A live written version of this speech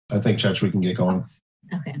I think, Church, we can get going.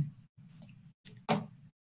 Okay.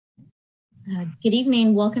 Good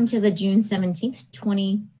evening. Welcome to the June 17th,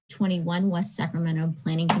 2021 West Sacramento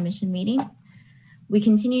Planning Commission meeting. We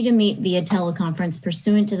continue to meet via teleconference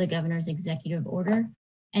pursuant to the Governor's Executive Order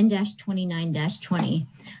N-29-20,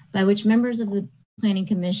 by which members of the Planning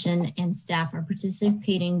Commission and staff are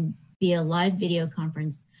participating via live video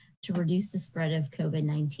conference to reduce the spread of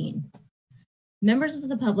COVID-19. Members of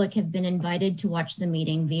the public have been invited to watch the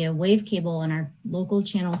meeting via wave cable on our local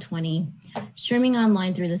channel 20, streaming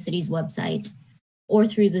online through the city's website or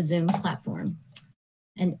through the Zoom platform.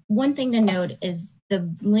 And one thing to note is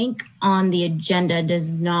the link on the agenda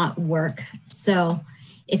does not work. So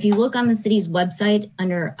if you look on the city's website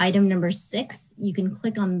under item number 6, you can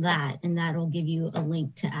click on that and that will give you a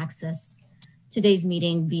link to access today's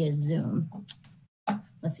meeting via Zoom.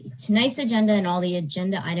 Let's see, tonight's agenda and all the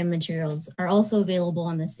agenda item materials are also available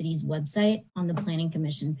on the city's website on the Planning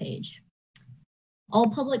Commission page.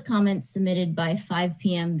 All public comments submitted by 5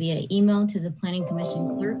 p.m. via email to the Planning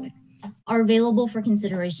Commission clerk are available for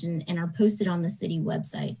consideration and are posted on the city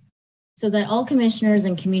website so that all commissioners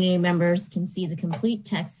and community members can see the complete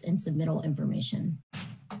text and submittal information.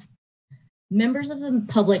 Members of the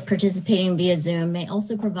public participating via Zoom may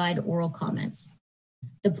also provide oral comments.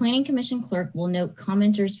 The Planning Commission clerk will note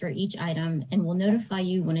commenters for each item and will notify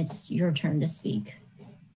you when it's your turn to speak.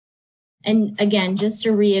 And again, just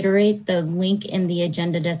to reiterate, the link in the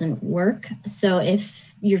agenda doesn't work. So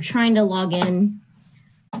if you're trying to log in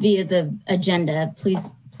via the agenda,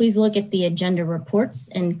 please look at the agenda reports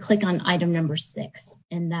and click on item number 6,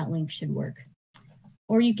 and that link should work.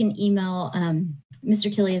 Or you can email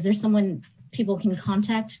Mr. Tilley. Is there someone people can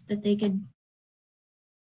contact that they could?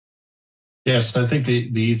 Yes, I think the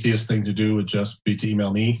easiest thing to do would just be to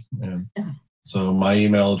email me. And so my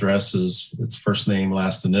email address is, it's first name,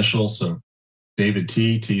 last initial. So David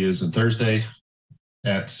T is in Thursday,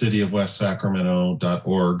 at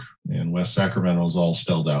cityofwestsacramento.org. And West Sacramento is all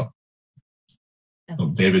spelled out. So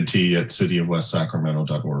David T at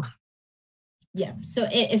cityofwestsacramento.org. Yeah, so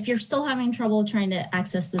if you're still having trouble trying to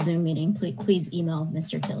access the Zoom meeting, please email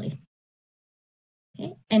Mr. Tilley.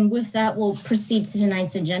 Okay, and with that, we'll proceed to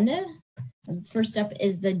tonight's agenda. First up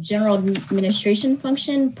is the General Administration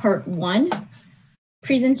Function, Part 1,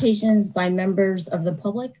 presentations by members of the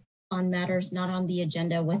public on matters not on the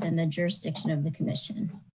agenda within the jurisdiction of the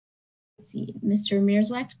Commission. Let's see, Mr.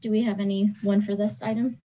 Mierzwiak, do we have anyone for this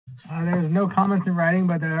item? There's no comments in writing,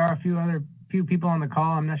 but there are a few people on the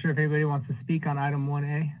call. I'm not sure if anybody wants to speak on item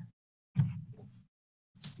 1A.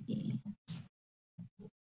 Let's see.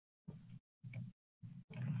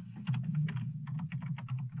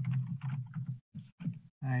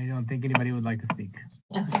 I don't think anybody would like to speak.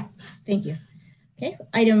 Okay, thank you. Okay,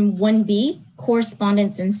 item 1B,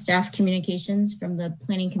 correspondence and staff communications from the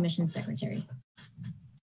Planning Commission Secretary.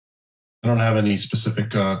 I don't have any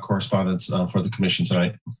specific correspondence for the commission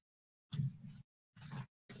tonight.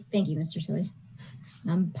 Thank you, Mr. Tilley.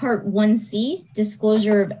 Part 1C,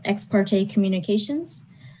 disclosure of ex parte communications.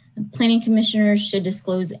 Planning commissioners should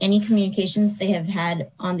disclose any communications they have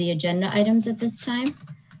had on the agenda items at this time.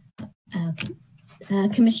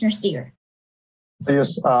 Commissioner Steger.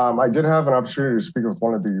 Yes, I did have an opportunity to speak with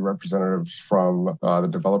one of the representatives from the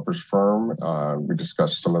developer's firm. We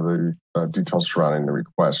discussed some of the details surrounding the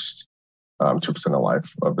request to extend the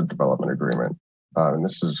life of the development agreement. And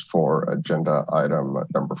this is for agenda item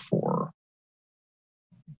number 4.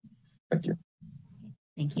 Thank you.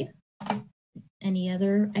 Thank you. Any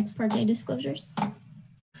other ex parte disclosures?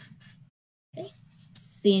 Okay.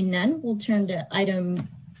 Seeing none, we'll turn to item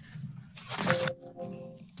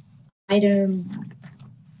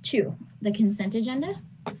 2, the consent agenda.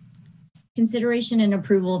 Consideration and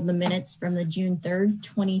approval of the minutes from the June 3rd,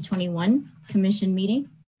 2021 Commission meeting.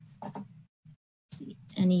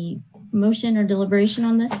 Any motion or deliberation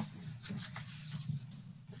on this?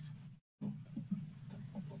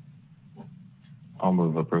 I'll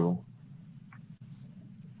move approval.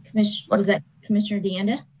 Was that Commissioner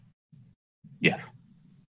DeAnda? Yes.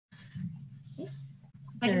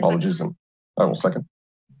 Okay. Apologies, and I will second.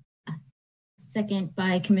 Second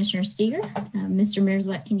by Commissioner Steger. Mr.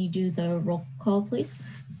 Mierzwiak, can you do the roll call, please?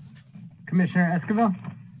 Commissioner Esquivel?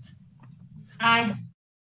 Aye.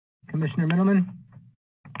 Commissioner Middleman?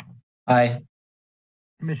 Aye.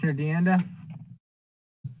 Commissioner DeAnda?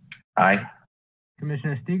 Aye.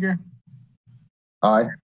 Commissioner Steger? Aye.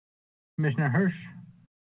 Commissioner Hirsch?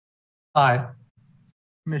 Aye.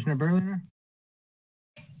 Commissioner Berliner?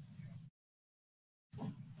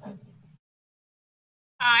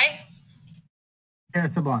 Aye. Chair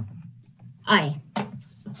Sablon? Aye.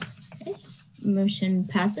 Okay. Motion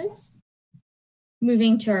passes.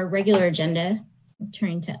 Moving to our regular agenda,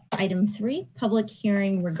 turning to item 3, public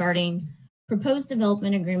hearing regarding proposed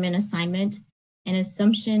development agreement assignment and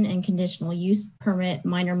assumption and conditional use permit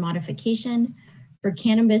minor modification for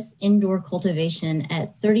cannabis indoor cultivation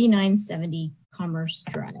at 3970 Commerce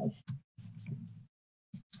Drive.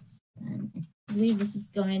 And I believe this is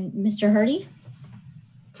going, Mr. Hardy?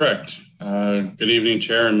 Correct. Good evening,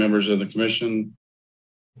 Chair and members of the Commission.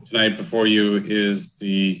 Tonight before you is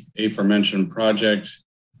the aforementioned project.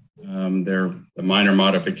 The minor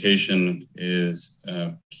modification is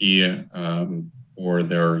key for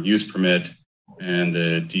their use permit and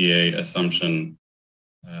the DA assumption,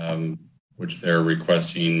 which they're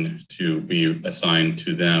requesting to be assigned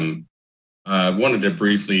to them. I wanted to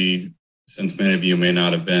briefly, since many of you may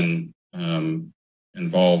not have been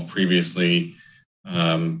involved previously,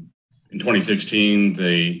 in 2016,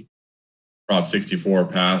 the Prop 64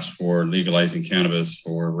 passed for legalizing cannabis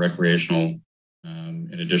for recreational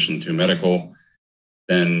in addition to medical.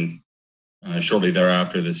 Then shortly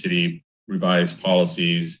thereafter, the city revised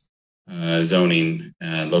policies, zoning,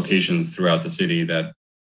 locations throughout the city that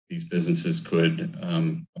these businesses could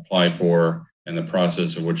apply for and the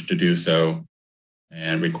process of which to do so,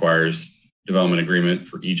 and requires development agreement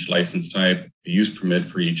for each license type, a use permit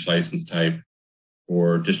for each license type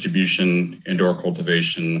for distribution, indoor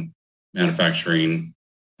cultivation, manufacturing,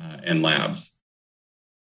 and labs.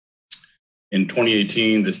 In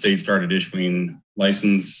 2018, the state started issuing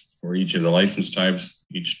license for each of the license types.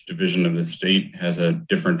 Each division of the state has a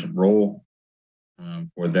different role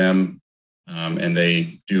for them, and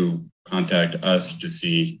they do contact us to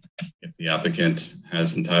see if the applicant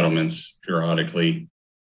has entitlements periodically.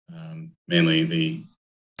 Mainly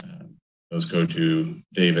those go to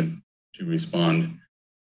David to respond.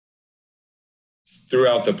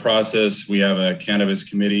 Throughout the process, we have a cannabis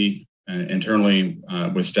committee internally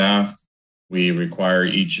with staff. We require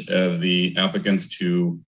each of the applicants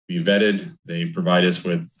to be vetted. They provide us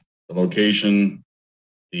with the location,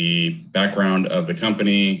 the background of the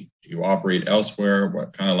company. Do you operate elsewhere?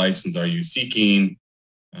 What kind of license are you seeking?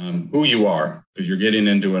 Who you are, because you're getting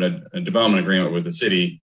into a development agreement with the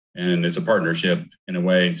city, and it's a partnership in a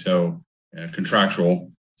way, so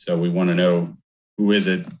contractual. So we want to know, who is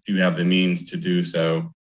it? Do you have the means to do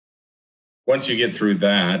so? Once you get through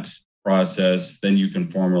that process, then you can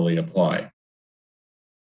formally apply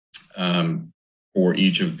for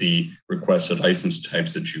each of the requested license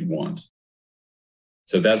types that you want.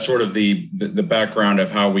 So that's sort of the background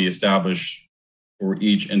of how we establish for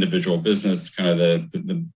each individual business, kind of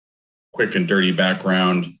the quick and dirty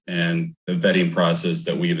background and the vetting process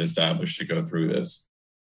that we've established to go through this.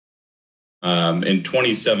 In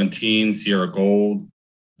 2017, Sierra Gold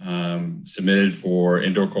submitted for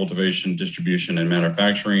indoor cultivation, distribution, and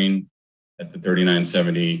manufacturing at the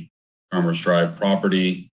 3970 Commerce Drive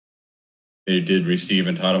property. They did receive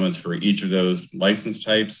entitlements for each of those license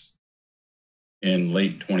types in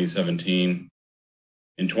late 2017.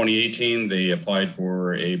 In 2018, they applied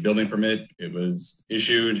for a building permit. It was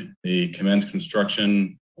issued. They commenced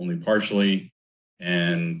construction only partially,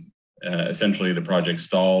 and essentially the project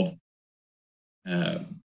stalled.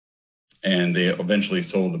 And they eventually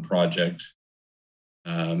sold the project.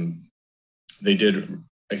 They did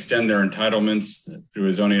extend their entitlements through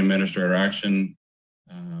a zoning administrator action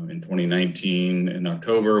in 2019 in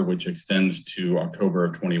October, which extends to October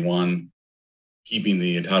of 21, keeping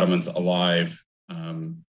the entitlements alive,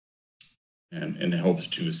 and in hopes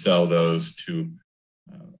to sell those to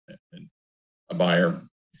a buyer.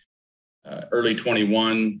 Early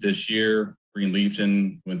 21 this year,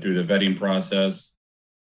 Greenleafton went through the vetting process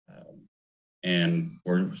and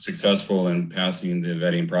were successful in passing the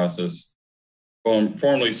vetting process.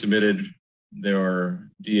 Formally submitted their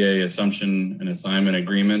DA assumption and assignment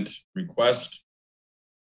agreement request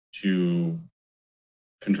to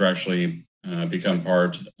contractually become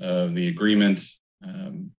part of the agreement.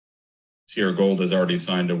 Sierra Gold has already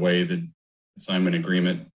signed away the assignment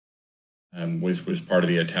agreement, which was part of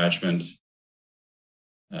the attachment.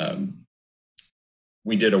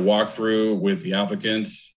 We did a walkthrough with the applicant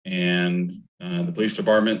and the police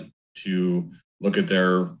department to look at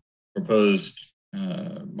their proposed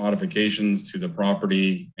modifications to the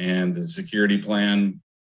property and the security plan.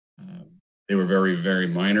 They were very, very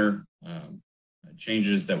minor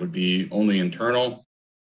changes that would be only internal.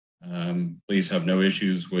 Police have no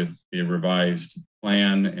issues with the revised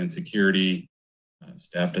plan and security.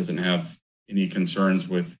 Staff doesn't have any concerns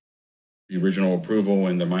with the original approval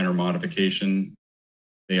and the minor modification.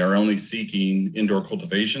 They are only seeking indoor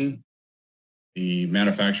cultivation. The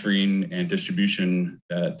manufacturing and distribution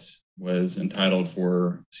that was entitled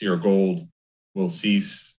for Sierra Gold will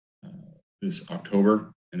cease this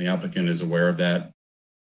October, and the applicant is aware of that.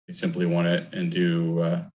 They simply want it and do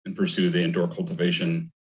and pursue the indoor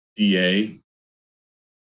cultivation DA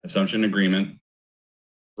assumption agreement,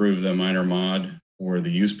 approve the minor mod for the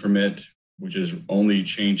use permit, which is only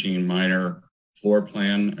changing minor floor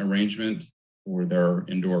plan arrangement for their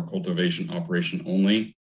indoor cultivation operation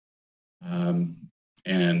only.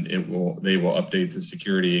 And they will update the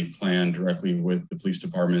security plan directly with the police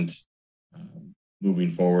department moving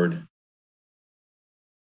forward.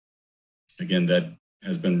 Again, that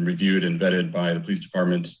has been reviewed and vetted by the police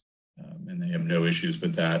department, and they have no issues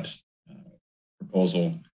with that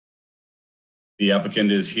proposal. The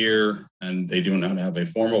applicant is here, and they do not have a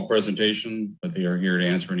formal presentation, but they are here to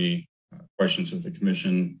answer any questions of the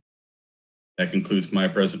commission. That concludes my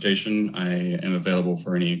presentation. I am available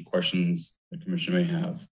for any questions the commission may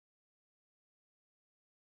have.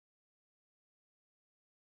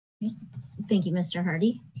 Thank you, Mr.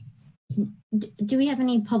 Hardy. Do we have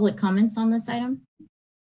any public comments on this item?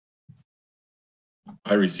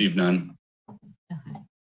 I received none. Okay.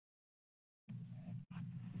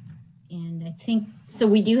 And I think, so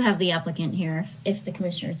we do have the applicant here if the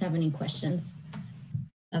commissioners have any questions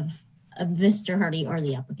of Mr. Hardy or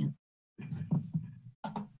the applicant.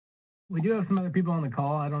 We do have some other people on the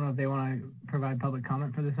call. I don't know if they want to provide public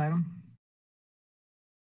comment for this item.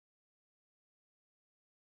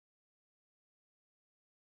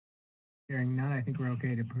 Hearing none, I think we're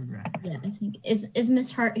okay to progress. Yeah, I think, is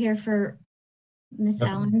Ms. Hart here for Ms.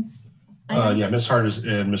 Allen's item? Yeah, Ms. Hart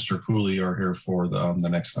and Mr. Cooley are here for the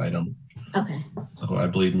next item. Okay. So I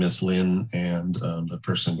believe Ms. Lynn and the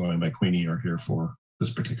person going by Queenie are here for this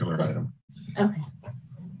particular item. Okay.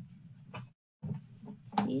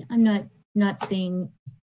 Let's see, I'm not seeing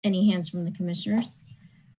any hands from the commissioners.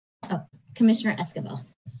 Oh, Commissioner Esquivel.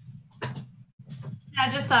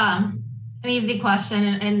 Yeah, just an easy question.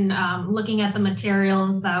 And looking at the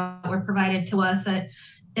materials that were provided to us,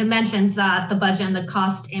 it mentions that the budget and the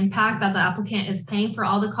cost impact that the applicant is paying for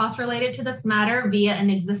all the costs related to this matter via an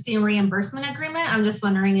existing reimbursement agreement. I'm just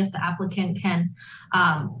wondering if the applicant can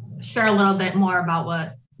share a little bit more about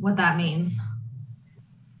what that means.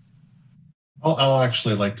 I'll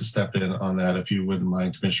actually like to step in on that, if you wouldn't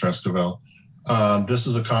mind, Commissioner Esquivel. This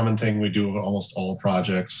is a common thing we do with almost all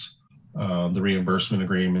projects. The reimbursement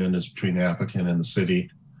agreement is between the applicant and the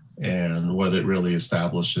city. And what it really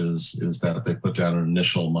establishes is that they put down an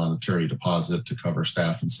initial monetary deposit to cover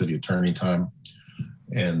staff and city attorney time.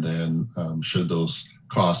 And then should those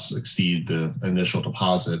costs exceed the initial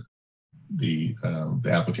deposit, the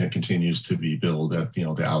applicant continues to be billed at the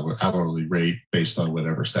hourly rate based on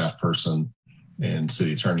whatever staff person and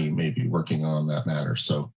city attorney may be working on that matter.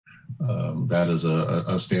 So that is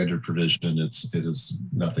a standard provision. It is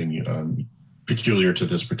nothing peculiar to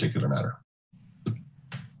this particular matter.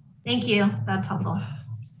 Thank you. That's helpful.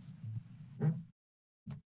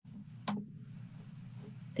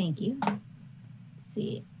 Thank you. Let's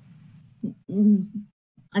see. I'm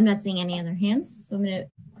not seeing any other hands, so I'm going to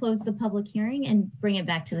close the public hearing and bring it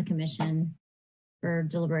back to the commission for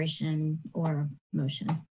deliberation or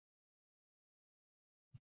motion.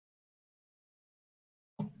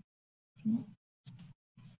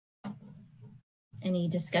 Any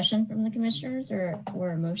discussion from the commissioners or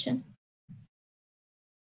a motion?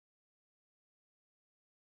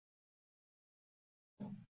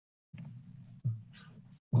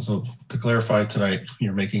 So to clarify tonight,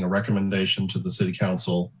 you're making a recommendation to the city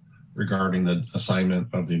council regarding the assignment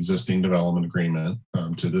of the existing development agreement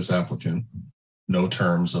to this applicant. No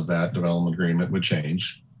terms of that development agreement would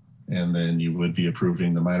change. And then you would be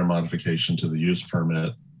approving the minor modification to the use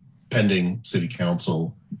permit pending city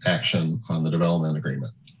council action on the development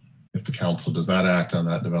agreement. If the council does not act on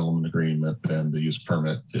that development agreement, then the use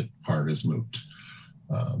permit part is moot.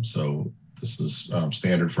 So this is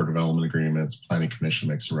standard for development agreements. Planning Commission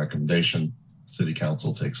makes a recommendation. City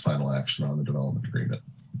Council takes final action on the development agreement.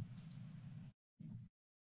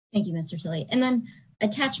 Thank you, Mr. Tilley. And then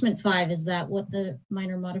attachment 5, is that what the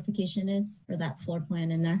minor modification is for that floor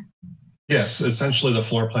plan in there? Yes, essentially the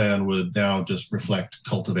floor plan would now just reflect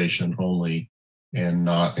cultivation only and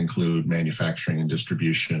not include manufacturing and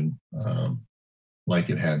distribution like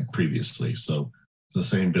it had previously. So it's the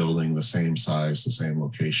same building, the same size, the same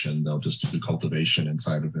location. They'll just do cultivation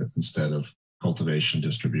inside of it instead of cultivation,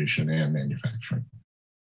 distribution, and manufacturing.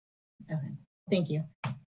 Okay, thank you.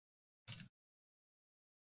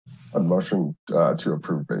 A motion to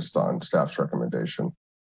approve based on staff's recommendation.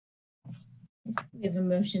 We have a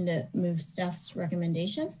motion to move staff's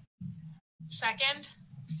recommendation. Second.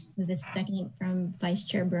 With a second from Vice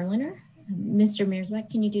Chair Berliner. Mr. Mearsbeck,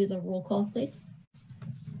 can you do the roll call, please?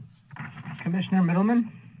 Commissioner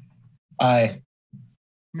Middleman? Aye.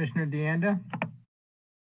 Commissioner DeAnda,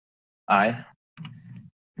 Aye.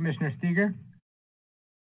 Commissioner Steger,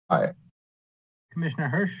 Aye. Commissioner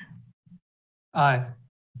Hirsch, Aye.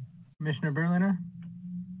 Commissioner Berliner,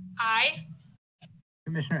 Aye.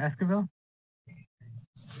 Commissioner Esquivel,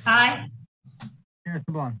 Aye. Chair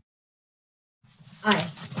Sablon. Aye.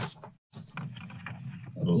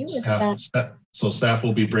 You with So staff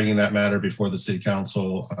will be bringing that matter before the city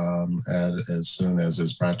council as soon as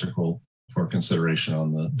is practical for consideration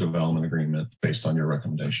on the development agreement based on your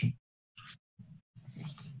recommendation.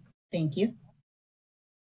 Thank you.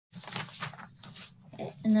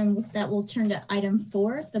 And then with that, we'll turn to item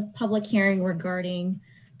 4, the public hearing regarding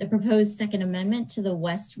the proposed second amendment to the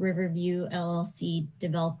West Riverview LLC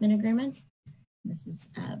development agreement. This is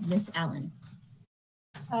Ms. Allen.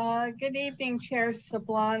 Good evening, Chair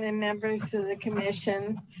Sablon and members of the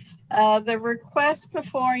commission. The request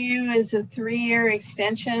before you is a 3-year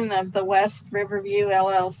extension of the West Riverview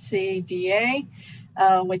LLC DA,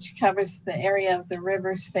 which covers the area of the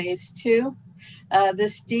Rivers Phase 2.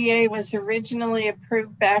 This DA was originally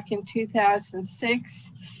approved back in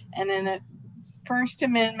 2006, and then a first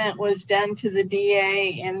amendment was done to the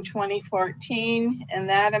DA in 2014, and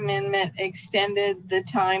that amendment extended the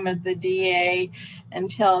time of the DA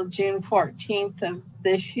until June 14th of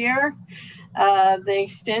this year. The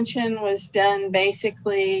extension was done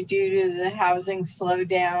basically due to the housing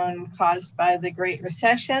slowdown caused by the Great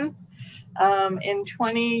Recession. In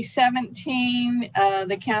 2017,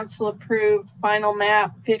 the council approved final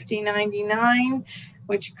map 5099,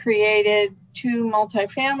 which created 2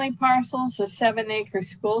 multifamily parcels, a 7-acre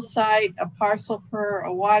school site, a parcel for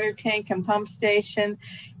a water tank and pump station,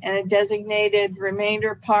 and a designated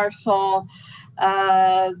remainder parcel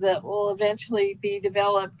that will eventually be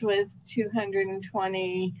developed with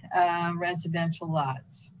 220 residential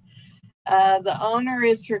lots. The owner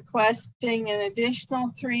is requesting an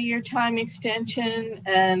additional 3-year time extension,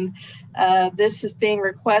 and this is being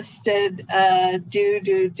requested due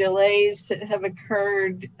to delays that have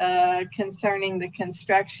occurred concerning the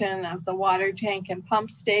construction of the water tank and pump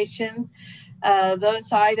station.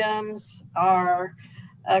 Those items are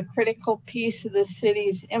a critical piece of the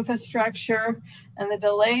city's infrastructure, and the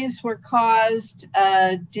delays were caused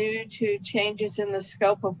due to changes in the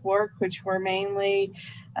scope of work, which were mainly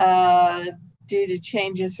due to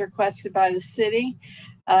changes requested by the city,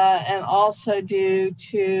 and also due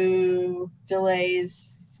to delays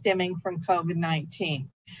stemming from COVID-19.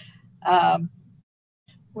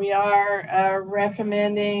 We are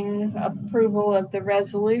recommending approval of the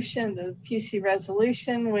resolution, the PC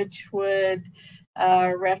resolution, which would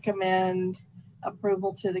recommend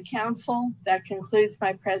approval to the council. That concludes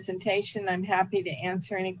my presentation. I'm happy to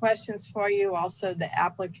answer any questions for you. Also, the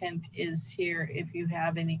applicant is here if you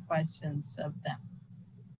have any questions of them.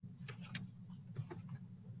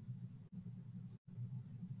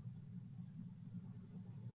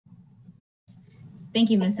 Thank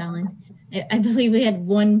you, Ms. Allen. I believe we had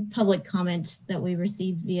one public comment that we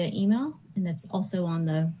received via email, and that's also on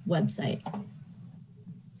the website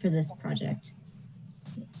for this project.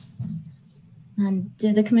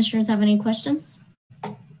 Do the commissioners have any questions?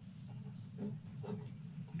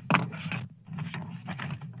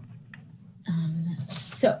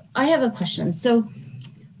 So I have a question. So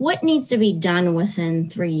what needs to be done within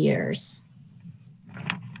 3 years?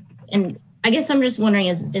 And I guess I'm just wondering,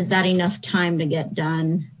 is that enough time to get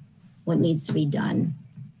done what needs to be done?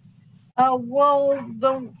 Well,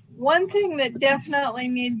 the one thing that definitely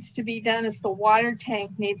needs to be done is the water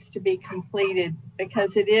tank needs to be completed,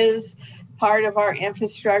 because it is part of our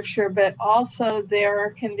infrastructure, but also there are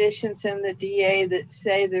conditions in the DA that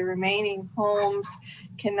say the remaining homes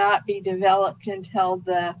cannot be developed until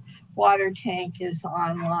the water tank is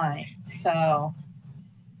online. So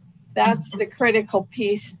that's the critical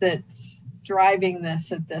piece that's driving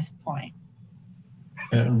this at this point.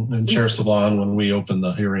 And Chair Sablon, when we open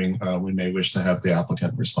the hearing, we may wish to have the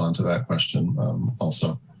applicant respond to that question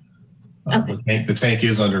also. Okay. The tank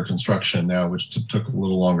is under construction now, which took a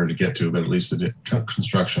little longer to get to, but at least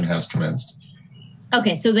construction has commenced.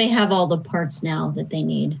 Okay, so they have all the parts now that they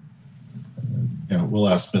need. Yeah, we'll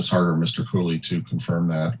ask Ms. Harder and Mr. Cooley to confirm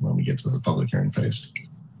that when we get to the public hearing phase.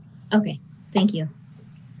 Okay, thank you.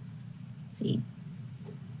 Let's see.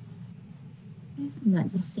 I'm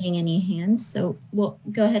not seeing any hands, so we'll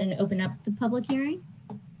go ahead and open up the public hearing.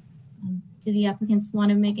 Do the applicants want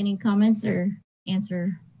to make any comments or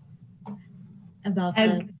answer about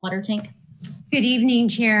the water tank? Good evening,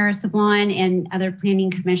 Chair Sablon and other Planning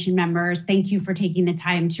Commission members. Thank you for taking the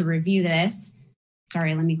time to review this.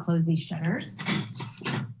 Sorry, let me close these shutters.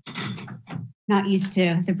 Not used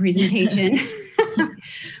to the presentation.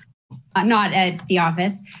 not at the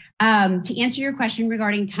office. To answer your question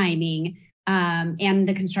regarding timing and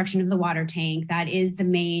the construction of the water tank, that is the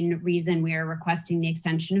main reason we are requesting the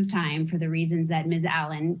extension of time for the reasons that Ms.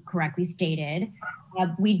 Allen correctly stated.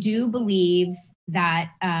 We do believe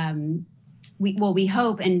that we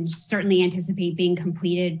hope and certainly anticipate being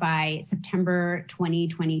completed by September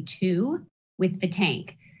 2022 with the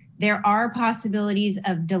tank. There are possibilities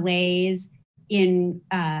of delays in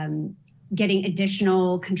getting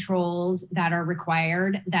additional controls that are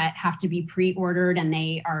required that have to be pre-ordered, and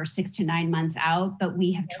they are 6 to 9 months out, but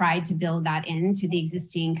we have tried to build that into the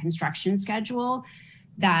existing construction schedule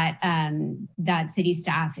that that city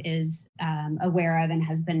staff is aware of and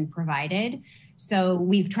has been provided. So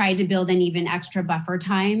we've tried to build an even extra buffer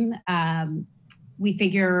time. We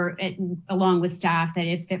figure along with staff that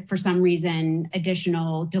if for some reason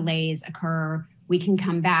additional delays occur, we can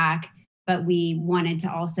come back, but we wanted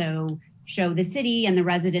to also show the city and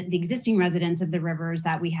the existing residents of the rivers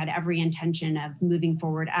that we had every intention of moving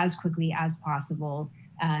forward as quickly as possible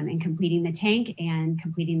and completing the tank and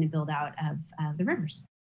completing the build out of the rivers.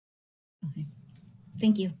 Okay.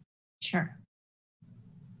 Thank you. Sure.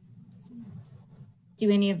 Do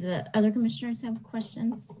any of the other commissioners have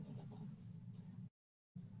questions?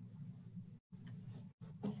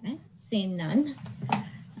 Okay, seeing none,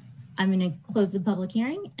 I'm going to close the public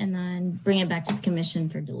hearing and then bring it back to the commission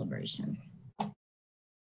for deliberation.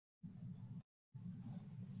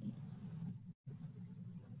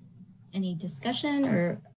 Any discussion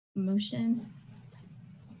or motion?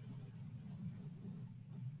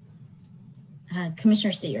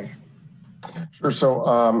 Commissioner Steger. Sure. So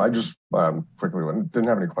I just quickly didn't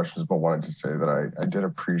have any questions, but wanted to say that I did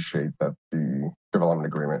appreciate that the development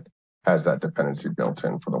agreement has that dependency built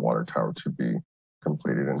in for the water tower to be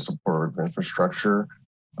completed in support of infrastructure,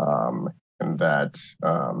 and that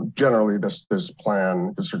generally this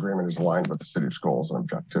agreement is aligned with the city's goals and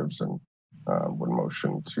objectives, and would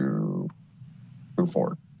motion to move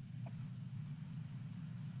forward.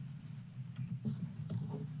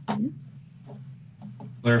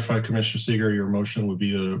 Clarify, Commissioner Seeger, your motion would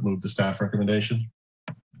be to move the staff recommendation?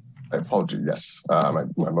 I apologize. Yes,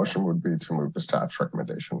 my motion would be to move the staff's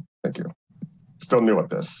recommendation. Thank you. Still new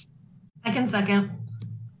at this. I can second.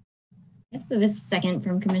 Yes, we have a second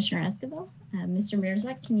from Commissioner Esquivel. Mr.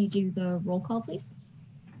 Mierzwick, can you do the roll call, please?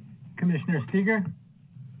 Commissioner Steger?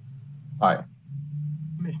 Aye.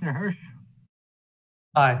 Commissioner Hirsch?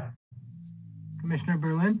 Aye. Commissioner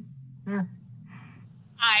Berlin? Sir?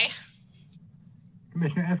 Aye.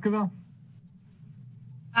 Commissioner Esquivel?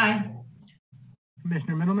 Aye.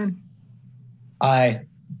 Commissioner Middleman? Aye.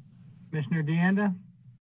 Commissioner DeAnda?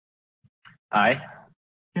 Aye.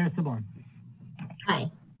 Chair Sablon? Aye.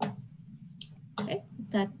 Okay,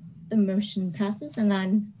 that the motion passes, and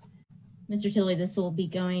then Mr. Tilley, this will be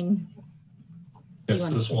going. Yes,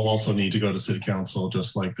 this will also need to go to City Council,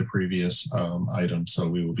 just like the previous item. So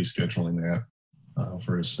we will be scheduling that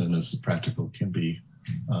for as soon as practical can be.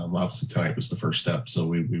 Obviously, tonight was the first step, so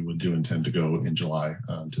we do intend to go in July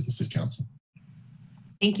to the City Council.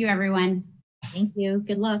 Thank you, everyone. Thank you.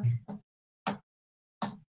 Good luck.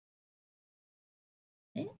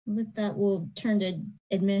 Okay, with that, we'll turn to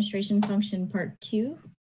administration function part 2.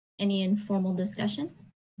 Any informal discussion?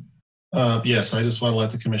 Yes, I just want to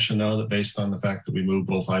let the commission know that based on the fact that we moved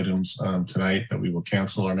both items tonight, that we will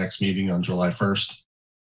cancel our next meeting on July 1st,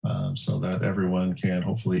 so that everyone can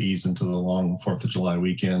hopefully ease into the long 4th of July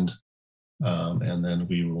weekend. And then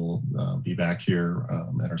we will be back here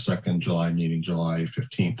at our second July meeting, July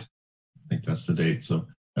 15th. I think that's the date. So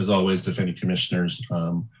as always, if any commissioners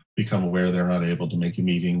become aware they're not able to make a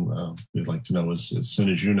meeting, we'd like to know as soon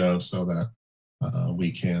as you know, so that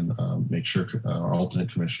we can make sure our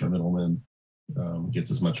alternate Commissioner Middleman gets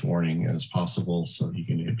as much warning as possible, so he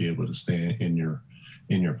can be able to stay in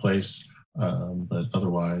your place. But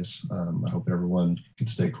otherwise, I hope everyone can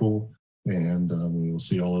stay cool, and we will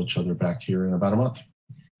see all each other back here in about a month.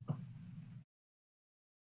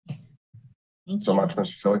 Thank you so much,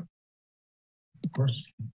 Mr. Tilley. Of course.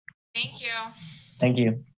 Thank you. Thank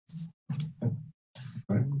you.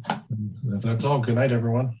 Right. If that's all, good night,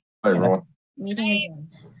 everyone. Bye, everyone. Meeting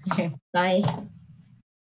adjourned. Okay, bye.